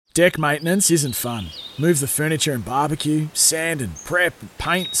Deck maintenance isn't fun. Move the furniture and barbecue, sand and prep,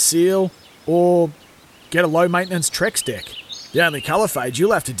 paint, seal, or get a low-maintenance Trex deck. The only colour fade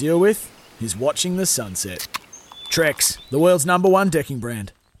you'll have to deal with is watching the sunset. Trex, the world's #1 decking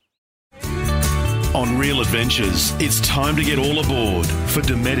brand. On Real Adventures, it's time to get all aboard for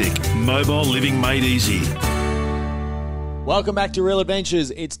Dometic, mobile living made easy. Welcome back to Real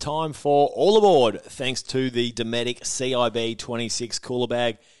Adventures. It's time for All Aboard, thanks to the Dometic CIB 26 cooler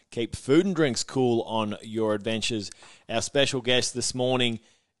bag. Keep food and drinks cool on your adventures. Our special guest this morning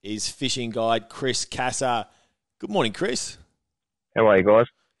is fishing guide Chris Cassar. Good morning, Chris. How are you guys?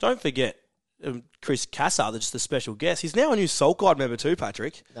 Don't forget Chris Cassar, that's the special guest. He's now a new Salt Guide member too,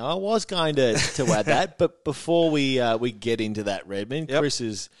 Patrick. No, I was going to add that, but before we get into that, Redmond, Yep.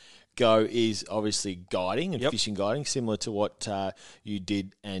 Chris's go is obviously guiding and fishing guiding, similar to what you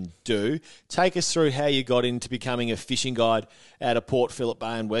did and do. Take us through how you got into becoming a fishing guide out of Port Phillip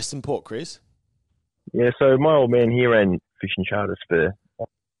Bay and Western Port, Chris. Yeah, so my old man here ran fishing charters for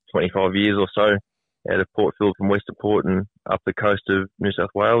 25 years or so out of Port Phillip and Western Port and up the coast of New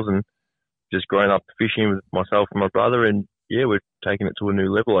South Wales, and just growing up fishing with myself and my brother, and yeah, we're taking it to a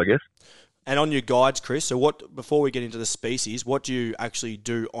new level, I guess. And on your guides, Chris, so before we get into the species, what do you actually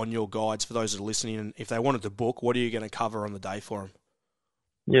do on your guides for those that are listening? And if they wanted to book, what are you going to cover on the day for them?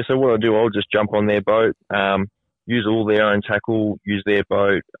 Yeah, so what I do, I'll just jump on their boat, use all their own tackle, use their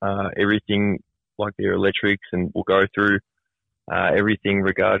boat, everything like their electrics, and we'll go through everything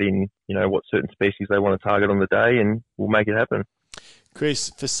regarding, what certain species they want to target on the day, and we'll make it happen.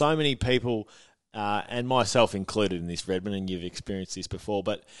 Chris, for so many people, and myself included in this, Redmond, and you've experienced this before,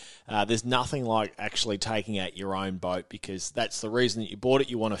 but there's nothing like actually taking out your own boat, because that's the reason that you bought it.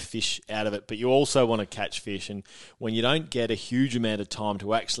 You want to fish out of it, but you also want to catch fish. And when you don't get a huge amount of time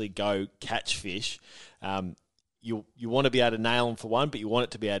to actually go catch fish, you want to be able to nail them for one, but you want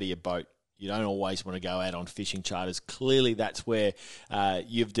it to be out of your boat. You don't always want to go out on fishing charters. Clearly, that's where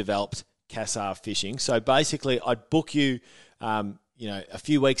you've developed Cassar Fishing. So basically, I'd book you a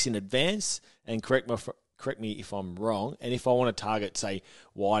few weeks in advance, and correct me if I'm wrong. And if I want to target, say,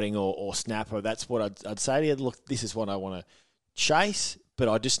 whiting or snapper, that's what I'd say to you. Look, this is what I want to chase, but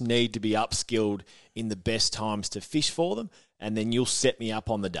I just need to be upskilled in the best times to fish for them, and then you'll set me up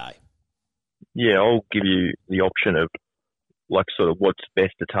on the day. Yeah, I'll give you the option of sort of what's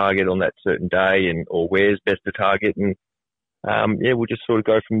best to target on that certain day, or where's best to target, and we'll just sort of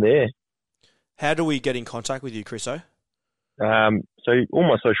go from there. How do we get in contact with you, Chriso? So all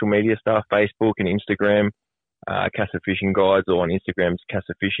my social media stuff, Facebook and Instagram, Cassar Fishing Guides, or on Instagram's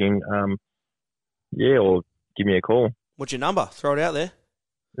Cassar Fishing. Or give me a call. What's your number? Throw it out there.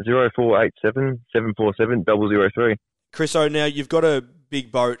 0487 747 003. Chriso, now you've got a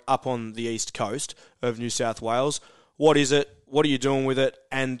big boat up on the east coast of New South Wales. What is it? What are you doing with it?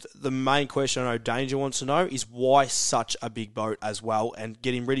 And the main question I know Danger wants to know is why such a big boat as well, and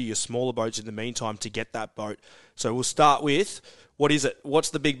getting rid of your smaller boats in the meantime to get that boat. So we'll start with, what is it?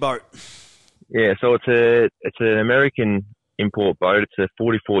 What's the big boat? Yeah, so it's an American import boat. It's a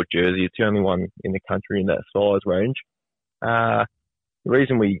 44 Jersey. It's the only one in the country in that size range. The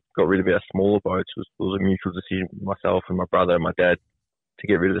reason we got rid of our smaller boats was a mutual decision, myself and my brother and my dad, to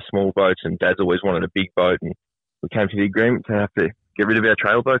get rid of the small boats, and Dad's always wanted a big boat, and we came to the agreement to have to get rid of our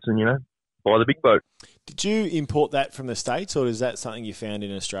trail boats and, buy the big boat. Did you import that from the States, or is that something you found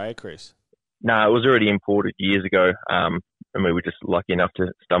in Australia, Chris? No, it was already imported years ago, and we were just lucky enough to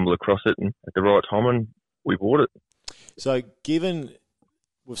stumble across it and at the right time, and we bought it. So given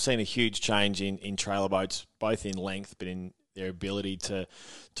we've seen a huge change in trailer boats, both in length but in their ability to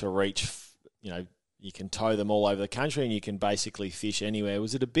reach, you can tow them all over the country and you can basically fish anywhere.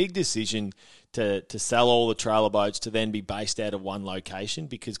 Was it a big decision to sell all the trailer boats to then be based out of one location?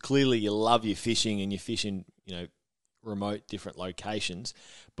 Because clearly you love your fishing and you fish in, remote different locations,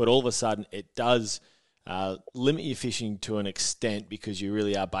 but all of a sudden it does limit your fishing to an extent because you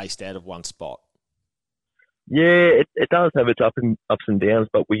really are based out of one spot. Yeah, it does have its ups and downs,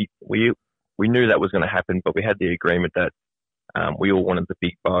 but we knew that was going to happen, but we had the agreement that we all wanted the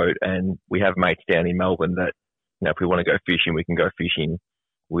big boat, and we have mates down in Melbourne that, if we want to go fishing, we can go fishing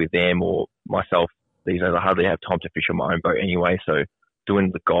with them or myself. These days I hardly have time to fish on my own boat anyway, so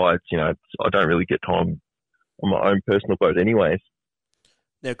doing the guides, I don't really get time on my own personal boat anyways.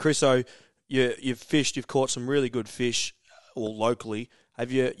 Now, Chriso, you've fished, you've caught some really good fish, or locally.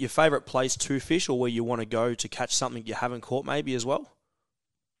 Have you your favourite place to fish, or where you want to go to catch something you haven't caught maybe as well?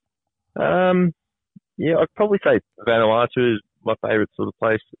 Yeah, I'd probably say Vanuatu is my favourite sort of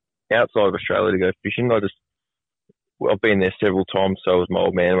place outside of Australia to go fishing. I've been there several times, so has my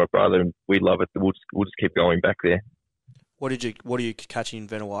old man and my brother, and we love it. We'll just keep going back there. What are you catching in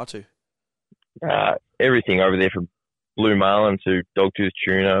Vanuatu? Everything over there from blue marlin to dogtooth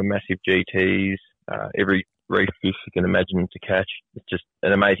tuna, massive GTs, every reef fish you can imagine to catch. It's just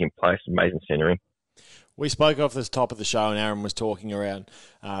an amazing place, amazing scenery. We spoke off the top of the show, and Aaron was talking around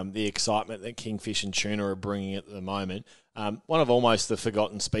the excitement that kingfish and tuna are bringing at the moment. One of almost the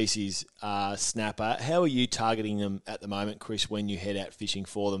forgotten species, snapper. How are you targeting them at the moment, Chris, when you head out fishing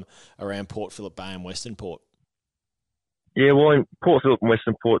for them around Port Phillip Bay and Western Port? Yeah, well, in Port Phillip and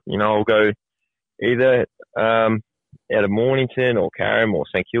Western Port, I'll go either out of Mornington or Carrum or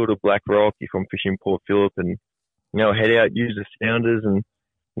St Kilda, Black Rock if I'm fishing Port Phillip, and head out, use the sounders, and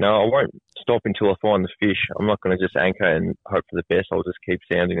I won't stop until I find the fish. I'm not going to just anchor and hope for the best. I'll just keep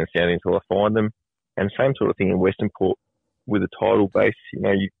sounding and sounding until I find them. And same sort of thing in Western Port with a tidal base.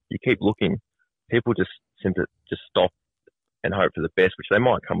 You keep looking. People just seem to just stop and hope for the best, which they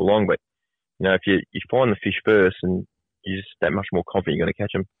might come along, but if you find the fish first, and you're just that much more confident you're going to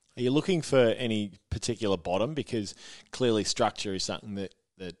catch them. Are you looking for any particular bottom? Because clearly structure is something that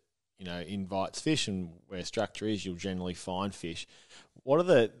invites fish, and where structure is, you'll generally find fish. What are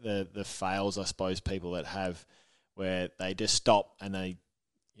the fails, I suppose, people that have where they just stop and they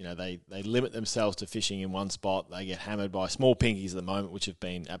limit themselves to fishing in one spot? They get hammered by small pinkies at the moment, which have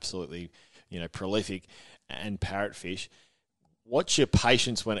been absolutely, prolific, and parrotfish. What's your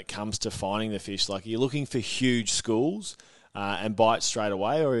patience when it comes to finding the fish? Like, are you looking for huge schools and bite straight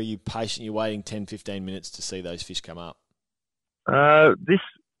away, or are you patient? You're waiting 10, 15 minutes to see those fish come up?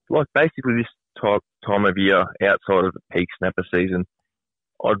 Basically this time of year, outside of the peak snapper season,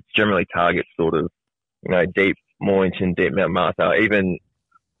 I'd generally target sort of, deep Mornington, deep Mount Martha, even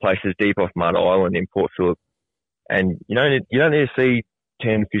places deep off Mud Island in Port Phillip. And you don't need to see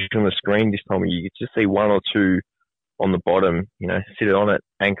 10 fish on the screen this time of year. You just see one or two on the bottom, sit it on it,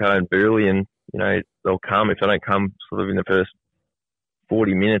 anchor and burley, and, they'll come. If they don't come sort of in the first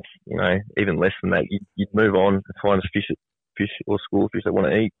 40 minutes, even less than that, you'd move on and find a fish or school fish they want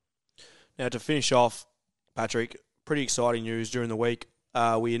to eat. Now, to finish off, Patrick, pretty exciting news during the week.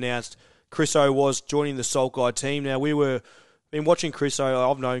 We announced Chris O was joining the Salt Guide team. Now, been watching Chris O.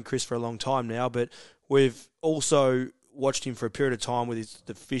 I've known Chris for a long time now, but we've also watched him for a period of time with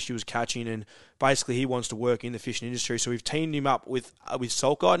the fish he was catching, and basically he wants to work in the fishing industry. So we've teamed him up with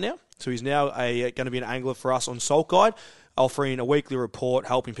Salt Guide now. So he's now going to be an angler for us on Salt Guide, offering a weekly report,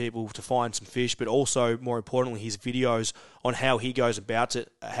 helping people to find some fish, but also, more importantly, his videos on how he goes about it,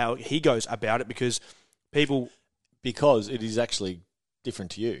 because it is actually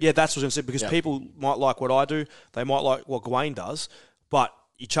different to you. Yeah, that's what I said, because people might like what I do, they might like what Gawain does, but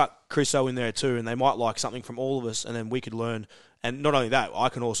you chuck Chris O in there too, and they might like something from all of us, and then we could learn. And not only that, I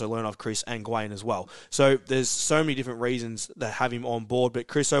can also learn off Chris and Gawain as well. So there's so many different reasons that have him on board. But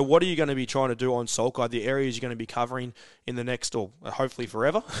Chris O, what are you going to be trying to do on Salt Guide? The areas you're going to be covering in the next, or hopefully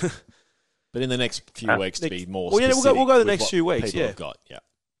forever? But in the next few weeks, to be more specific. Well, we'll go the next few weeks, have got,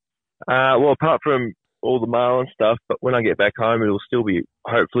 well, apart from all the marlin stuff, but when I get back home, it'll still be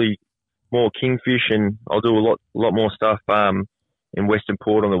hopefully more kingfish, and I'll do a lot more stuff in Western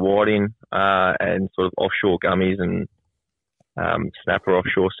Port on the whiting, and sort of offshore gummies and snapper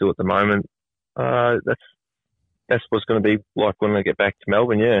offshore still at the moment. That's what's going to be like when I get back to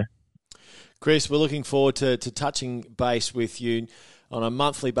Melbourne, yeah. Chris, we're looking forward to touching base with you on a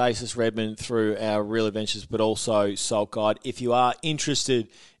monthly basis, Redmond, through our Real Adventures, but also Salt Guide. If you are interested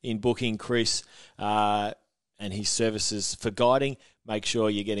in booking Chris and his services for guiding, make sure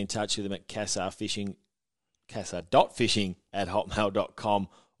you get in touch with him at cassar.fishing at hotmail.com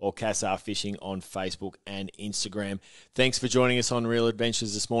or Cassar Fishing on Facebook and Instagram. Thanks for joining us on Real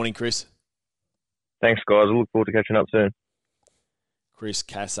Adventures this morning, Chris. Thanks, guys. I look forward to catching up soon. Chris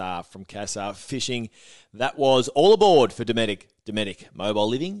Cassar from Cassar Fishing. That was all aboard for Dometic. Dometic, mobile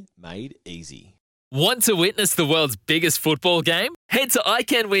living made easy. Want to witness the world's biggest football game? Head to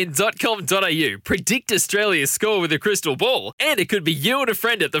iCanWin.com.au, predict Australia's score with a crystal ball, and it could be you and a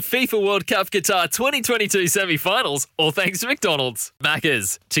friend at the FIFA World Cup Qatar 2022 semi-finals, all thanks to McDonald's.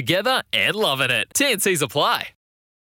 Maccas, together and loving it. TNCs apply.